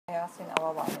Yes, in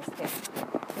our wine estate.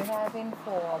 We have in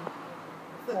for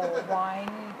wine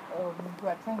we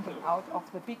are drinking out of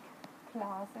the big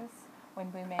glasses.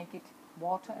 When we make it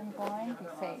water and wine, we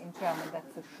say in German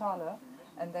that's a Schale,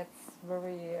 and that's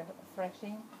very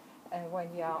refreshing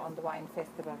when we are on the wine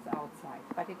festivals outside.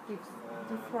 But it gives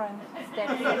different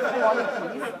steps of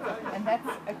qualities, and that's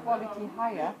a quality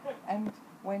higher. And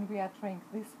when we are drink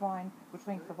this wine, we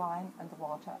drink the wine and the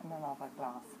water in another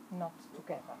glass, not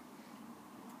together.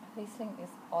 Riesling is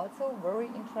also very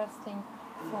interesting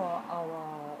for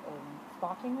our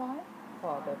sparkling wine,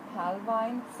 for the pale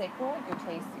wine, Secco, you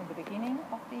taste in the beginning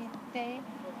of the day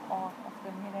or of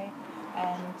the midday,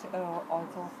 and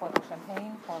also for the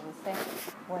champagne, for the set,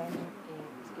 when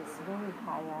it is very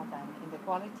higher than in the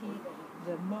quality.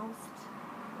 The most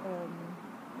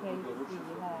grade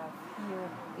we have here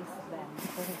is then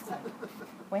the Riesling.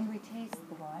 When we taste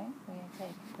the wine, we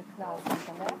take the glass on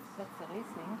the left, that's the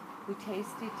Riesling. We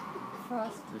taste it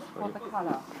first for the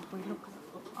color. We look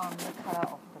on the color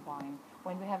of the wine.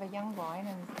 When we have a young wine,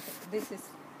 and this is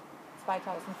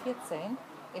 2014,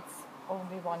 it's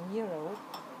only 1 year old,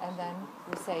 and then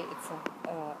we say it's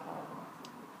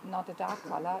not a dark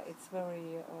color, it's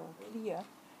very clear,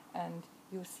 and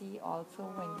you see also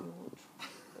when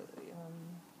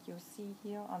you see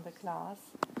here on the glass,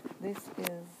 this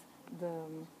is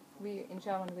in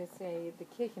German we say the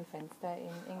Kirchenfenster,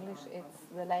 in English it's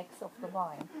the legs of the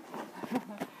wine.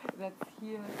 That's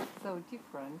here so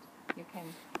different. You can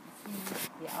see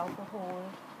the alcohol,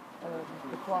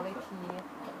 the quality,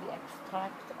 the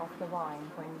extract of the wine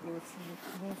when you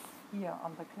see this here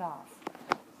on the glass.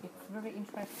 It's very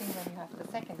interesting when you have the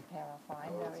second pair of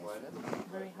wine. There is a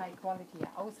very high quality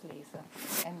Auslese,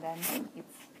 and then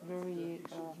it's very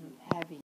heavy.